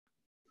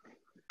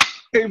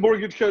Hey,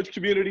 Mortgage Coach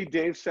community,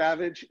 Dave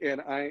Savage,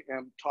 and I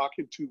am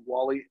talking to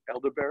Wally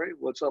Elibiary.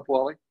 What's up,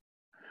 Wally?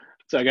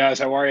 So guys,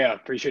 how are you?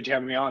 Appreciate you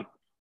having me on.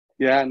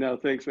 Yeah, no,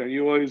 thanks, man.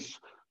 You always,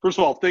 first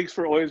of all, thanks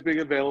for always being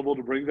available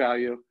to bring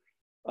value.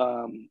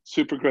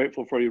 Super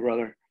grateful for you,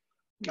 brother.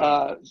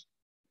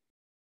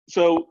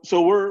 So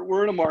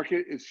we're in a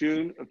market. It's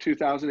June of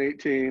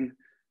 2018.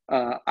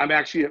 I'm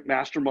actually at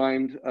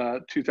Mastermind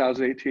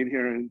 2018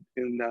 here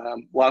in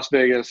Las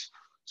Vegas.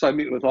 So I'm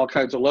meeting with all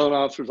kinds of loan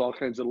officers, all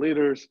kinds of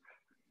leaders.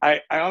 I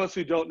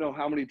honestly don't know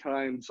how many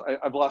times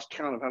I've lost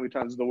count of how many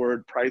times the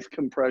word price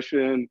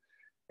compression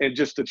and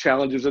just the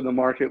challenges in the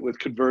market with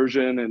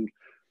conversion and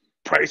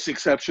price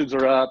exceptions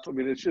are up. I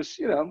mean, it's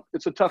just,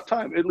 it's a tough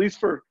time, at least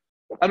for,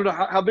 I don't know,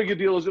 how big a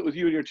deal is it with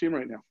you and your team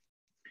right now?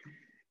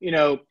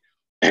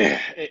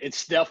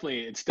 It's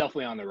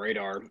definitely on the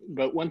radar.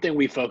 But one thing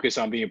we focus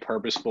on being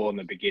purposeful in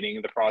the beginning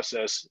of the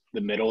process,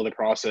 the middle of the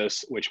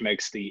process, which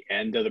makes the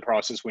end of the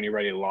process when you're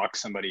ready to lock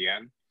somebody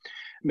in,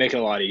 make it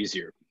a lot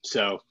easier.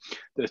 So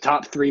the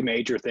top three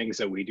major things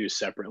that we do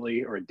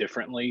separately or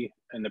differently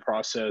in the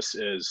process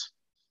is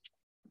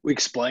we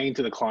explain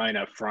to the client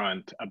up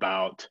front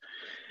about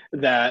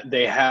that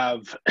they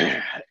have,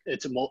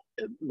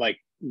 like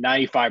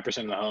 95%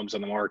 of the homes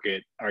on the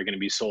market are going to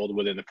be sold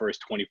within the first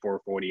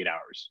 24, 48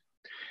 hours.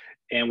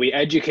 And we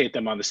educate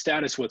them on the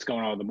status, what's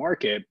going on in the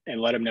market,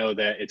 and let them know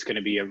that it's going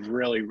to be a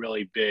really,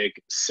 really big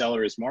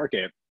seller's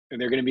market,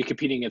 and they're going to be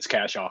competing against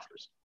cash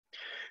offers.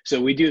 So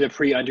we do the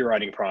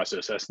pre-underwriting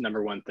process. That's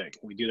number one thing.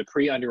 We do the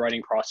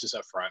pre-underwriting process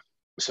up front.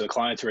 So the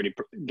client's already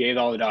gave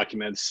all the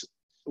documents.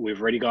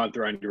 We've already gone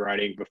through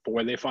underwriting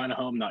before they find a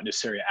home, not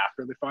necessarily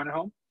after they find a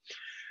home.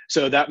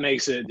 So that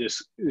makes it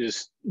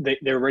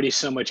they're already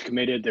so much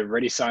committed. They've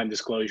already signed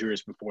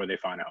disclosures before they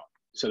find a home.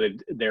 So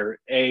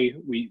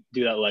we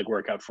do that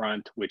legwork up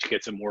front, which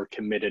gets them more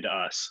committed to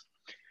us.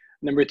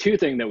 Number two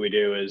thing that we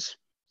do is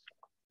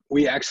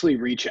we actually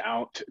reach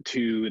out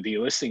to the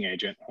listing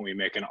agent when we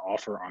make an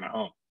offer on a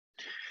home.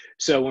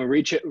 So when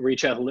we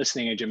reach out to the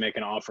listing agent, make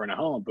an offer on a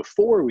home,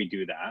 before we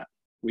do that,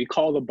 we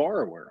call the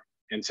borrower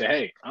and say,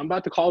 hey, I'm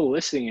about to call the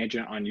listing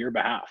agent on your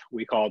behalf.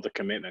 We call it the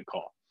commitment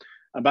call.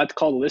 I'm about to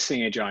call the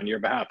listing agent on your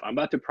behalf. I'm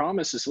about to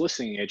promise this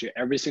listing agent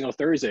every single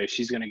Thursday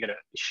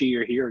she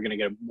or he are going to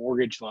get a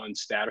mortgage loan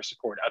status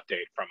report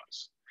update from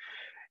us.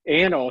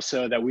 And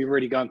also that we've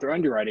already gone through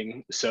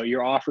underwriting, so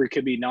your offer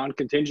could be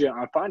non-contingent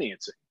on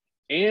financing.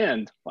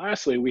 And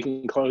lastly, we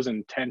can close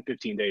in 10,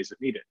 15 days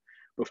if needed.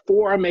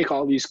 Before I make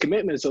all these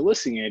commitments as a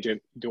listing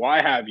agent, do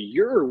I have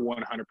your 100%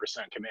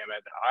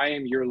 commitment that I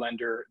am your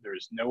lender?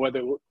 There's no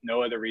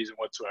other reason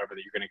whatsoever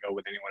that you're going to go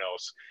with anyone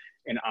else,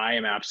 and I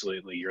am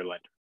absolutely your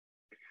lender.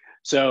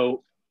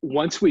 So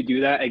once we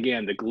do that,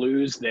 again, the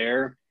glue's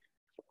there.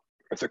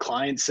 If the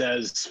client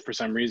says for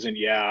some reason,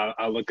 yeah,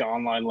 I look at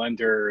online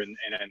lender and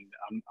I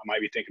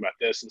might be thinking about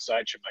this and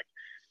such, I'm like,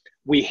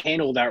 we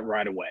handle that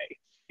right away.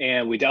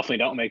 And we definitely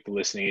don't make the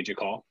listing agent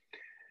call.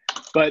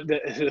 But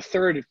the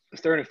third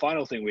and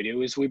final thing we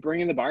do is we bring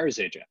in the buyer's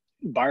agent.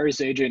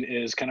 Buyer's agent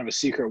is kind of a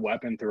secret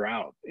weapon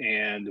throughout.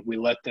 And we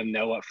let them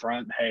know up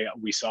front, hey,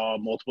 we saw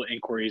multiple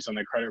inquiries on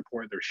their credit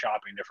report. They're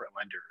shopping different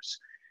lenders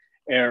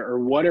or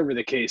whatever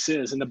the case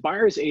is. And the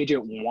buyer's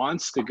agent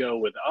wants to go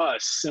with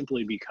us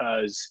simply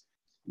because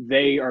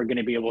they are going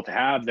to be able to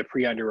have the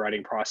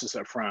pre-underwriting process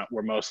up front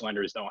where most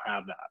lenders don't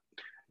have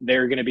that.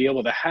 They're going to be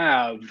able to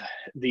have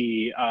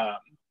the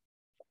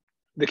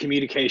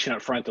communication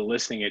up front, the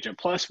listing agent.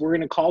 Plus, we're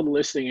going to call the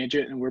listing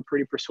agent, and we're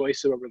pretty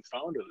persuasive over the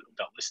phone to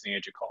the listing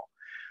agent call.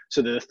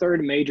 So the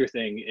third major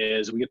thing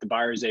is we get the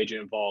buyer's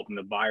agent involved, and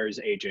the buyer's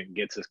agent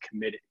gets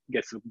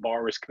the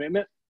borrower's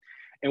commitment.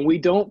 And we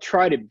don't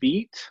try to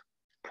beat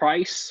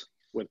price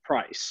with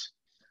price.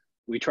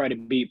 We try to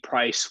beat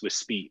price with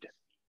speed.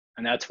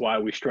 And that's why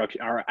we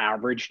structure our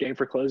average day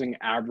for closing.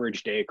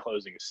 Average day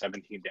closing is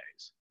 17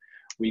 days.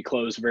 We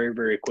close very,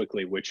 very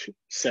quickly, which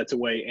sets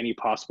away any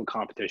possible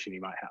competition you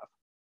might have.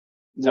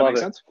 Does that make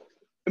sense?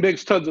 It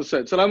makes tons of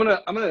sense. And I'm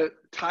gonna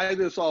tie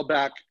this all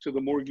back to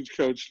the Mortgage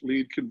Coach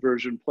lead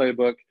conversion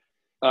playbook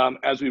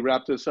as we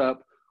wrap this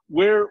up.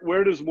 Where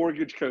does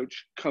Mortgage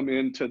Coach come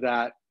into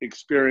that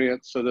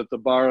experience so that the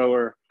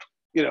borrower,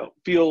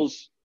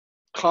 feels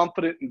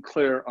confident and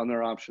clear on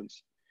their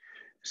options?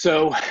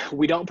 So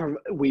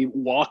we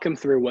walk them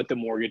through what the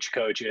Mortgage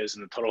Coach is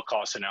and the total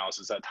cost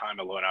analysis at time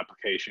of loan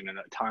application and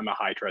at time of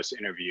high trust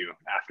interview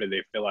after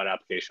they fill out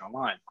application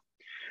online.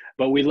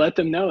 But we let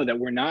them know that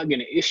we're not going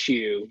to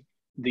issue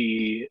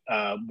the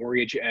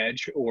mortgage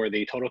edge or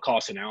the total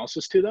cost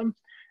analysis to them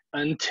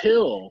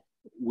until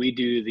we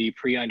do the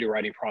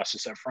pre-underwriting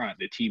process up front,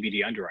 the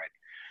TBD underwriting.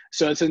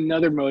 So it's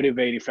another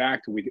motivating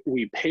factor.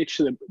 We pitch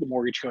the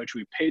Mortgage Coach,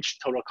 we pitch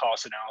total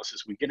cost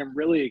analysis, we get them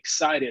really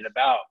excited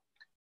about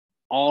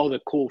all the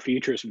cool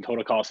features from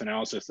total cost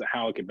analysis and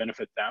how it can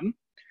benefit them.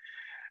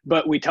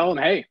 But we tell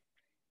them, hey,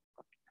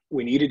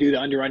 we need to do the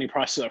underwriting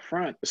process up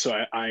front. So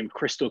I'm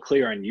crystal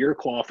clear on your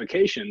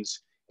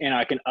qualifications and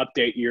I can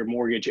update your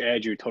mortgage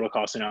edge, your total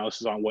cost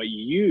analysis on what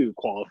you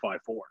qualify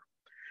for.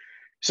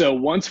 So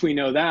once we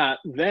know that,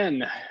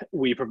 then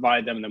we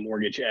provide them the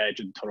mortgage edge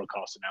and total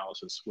cost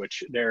analysis,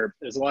 which there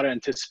is a lot of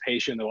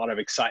anticipation, a lot of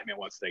excitement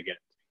once they get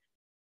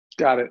it.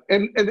 Got it.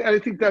 And I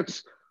think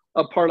that's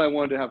a part I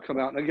wanted to have come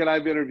out. And again,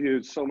 I've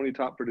interviewed so many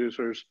top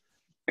producers,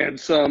 and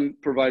some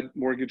provide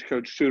mortgage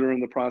coach sooner in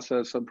the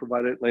process, some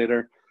provide it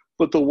later.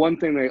 But the one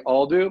thing they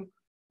all do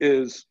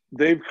is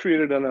they've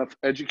created enough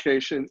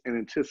education and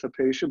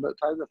anticipation. By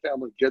the time the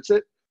family gets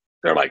it,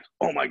 they're like,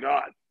 oh my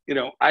God,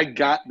 I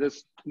got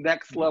this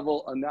next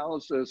level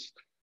analysis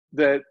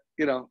that,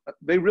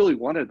 they really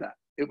wanted that.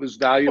 It was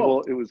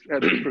valuable. It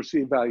had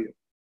perceived value.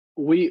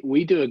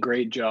 We do a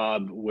great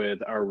job with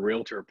our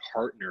realtor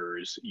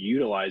partners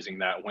utilizing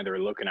that when they're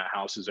looking at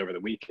houses over the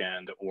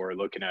weekend or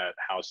looking at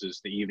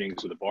houses the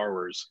evenings with the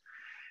borrowers,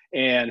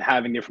 and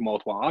having different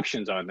multiple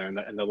options on there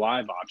and the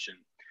live option.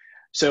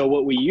 So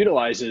what we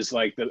utilize is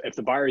like if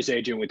the buyer's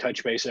agent, we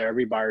touch base with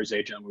every buyer's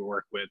agent we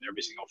work with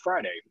every single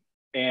Friday,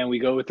 and we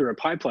go through a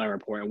pipeline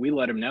report and we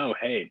let them know,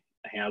 hey,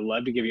 I'd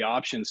love to give you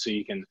options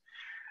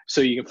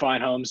so you can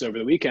find homes over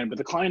the weekend, but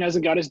the client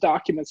hasn't got his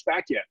documents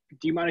back yet.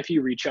 Do you mind if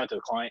you reach out to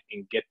the client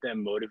and get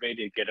them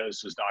motivated, get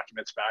us those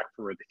documents back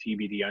for the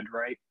TBD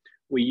underwrite?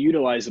 We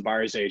utilize the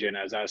buyer's agent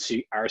as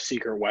our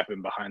secret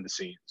weapon behind the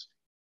scenes.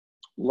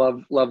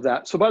 Love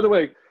that. So by the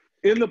way,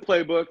 in the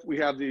playbook, we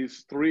have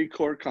these 3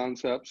 core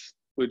concepts,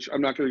 which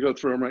I'm not going to go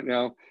through them right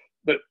now.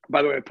 But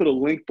by the way, I put a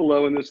link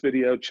below in this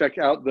video. Check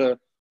out the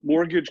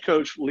Mortgage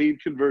Coach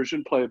Lead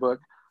Conversion Playbook.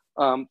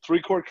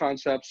 3 core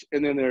concepts,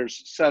 and then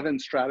there's 7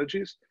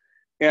 strategies.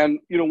 And,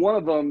 one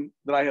of them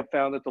that I have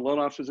found that the loan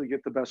officers that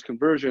get the best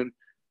conversion,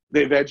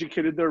 they've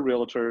educated their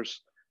realtors.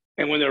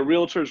 And when their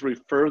realtors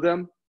refer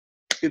them,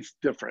 it's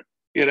different.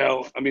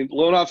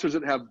 Loan officers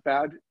that have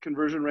bad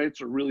conversion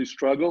rates or really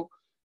struggle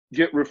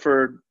get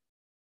referred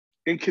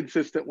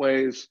inconsistent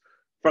ways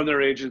from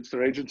their agents.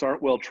 Their agents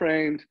aren't well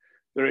trained.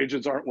 Their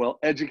agents aren't well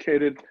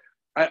educated.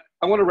 I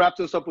want to wrap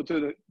this up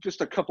within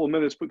just a couple of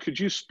minutes, but could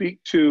you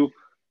speak to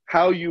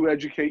how you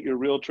educate your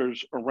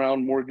realtors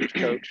around Mortgage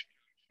Coach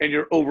and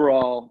your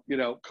overall,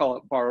 call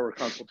it borrower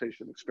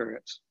consultation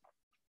experience?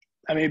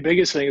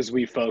 Biggest thing is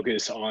we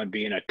focus on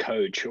being a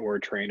coach or a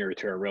trainer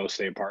to our real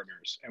estate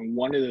partners. And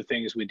one of the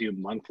things we do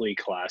monthly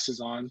classes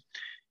on,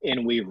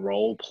 and we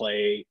role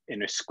play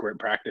in a script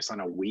practice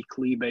on a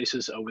weekly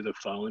basis over the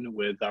phone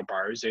with our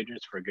buyer's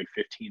agents for a good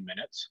 15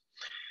 minutes,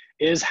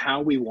 is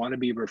how we want to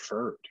be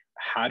referred.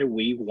 How do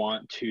we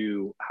want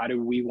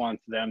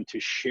them to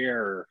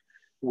share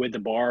with the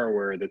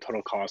borrower the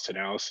total cost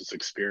analysis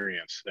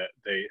experience that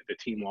the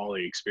Team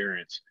Wally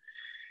experience?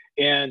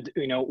 And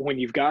when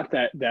you've got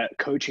that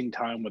coaching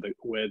time with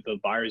the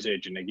buyer's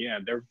agent,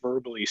 again, they're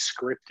verbally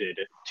scripted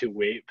to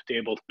be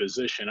able to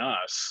position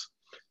us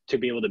to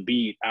be able to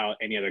beat out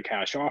any other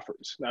cash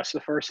offers. That's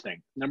the first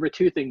thing. Number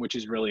 2 thing, which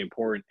is really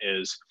important,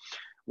 is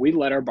we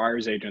let our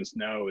buyer's agents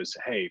know is,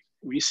 hey,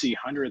 we see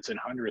hundreds and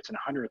hundreds and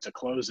hundreds of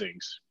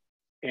closings,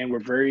 and we're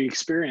very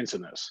experienced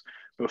in this.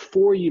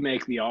 Before you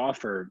make the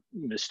offer,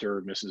 Mr.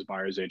 or Mrs.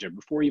 Buyer's agent,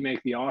 before you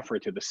make the offer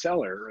to the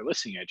seller or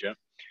listing agent,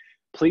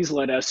 please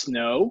let us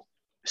know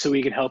so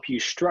we can help you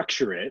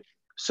structure it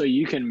so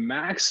you can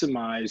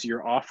maximize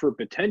your offer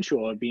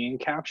potential of being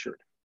captured.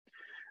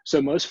 So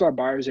most of our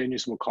buyer's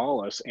agents will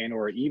call us and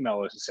or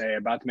email us and say,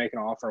 about to make an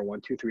offer,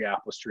 123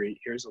 Apple Street,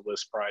 here's the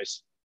list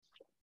price.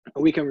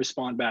 We can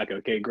respond back,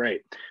 okay,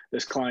 great.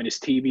 This client is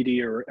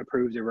TBD or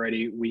approved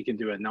already. We can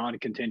do a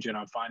non-contingent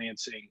on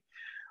financing.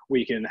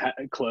 We can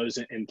close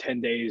in 10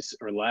 days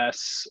or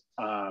less.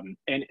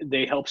 And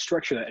they help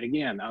structure that. And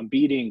again, I'm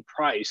beating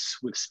price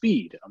with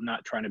speed. I'm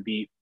not trying to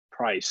beat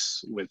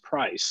price with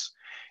price.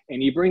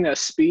 And you bring that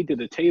speed to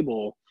the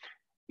table,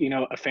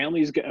 a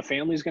family's going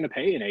to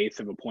pay 1/8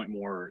 of a point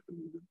more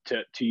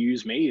to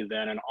use me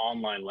than an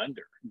online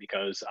lender,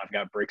 because I've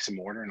got bricks and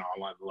mortar and an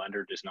online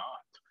lender does not.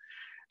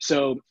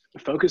 So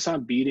focus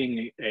on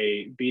beating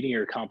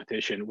your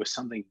competition with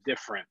something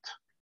different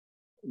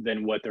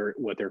than what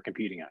they're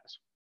competing as.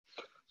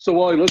 So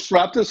Wally, let's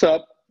wrap this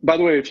up. By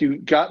the way, if you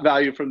got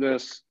value from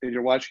this and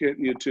you're watching it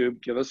on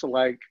YouTube, give us a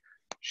like,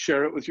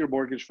 share it with your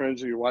mortgage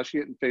friends, or you're watching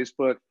it on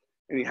Facebook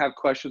and you have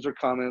questions or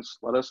comments,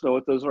 let us know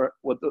what those are,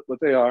 what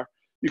they are.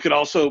 You can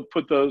also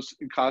put those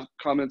in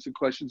comments and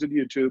questions in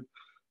YouTube.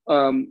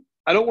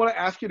 I don't want to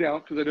ask you now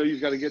because I know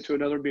you've got to get to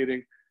another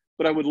meeting,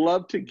 but I would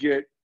love to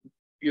get,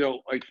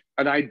 like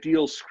an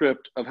ideal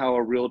script of how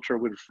a realtor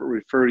would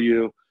refer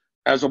you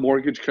as a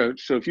mortgage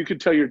coach. So if you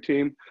could tell your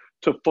team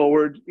to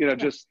forward,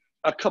 just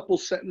a couple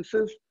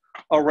sentences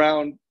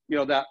around,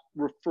 that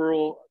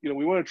referral.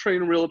 We want to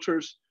train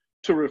realtors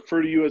to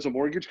refer to you as a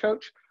mortgage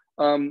coach.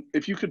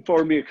 If you could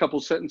forward me a couple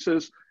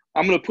sentences,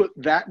 I'm going to put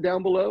that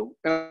down below.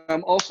 And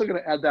I'm also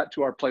going to add that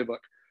to our playbook.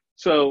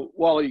 So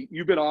Wally,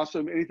 you've been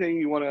awesome. Anything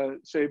you want to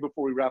say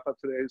before we wrap up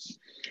today's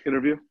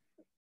interview?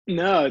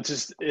 No, it's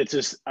just,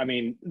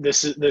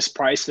 this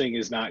price thing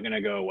is not going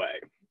to go away.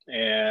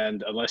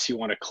 And unless you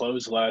want to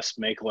close less,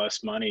 make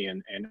less money,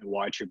 and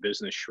watch your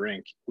business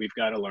shrink, we've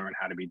got to learn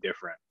how to be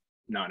different,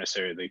 not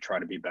necessarily try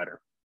to be better.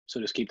 So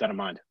just keep that in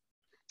mind.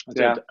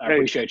 I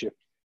appreciate you.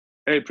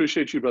 Hey,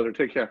 appreciate you, brother.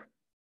 Take care.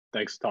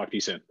 Thanks. Talk to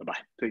you soon. Bye-bye.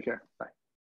 Take care. Bye.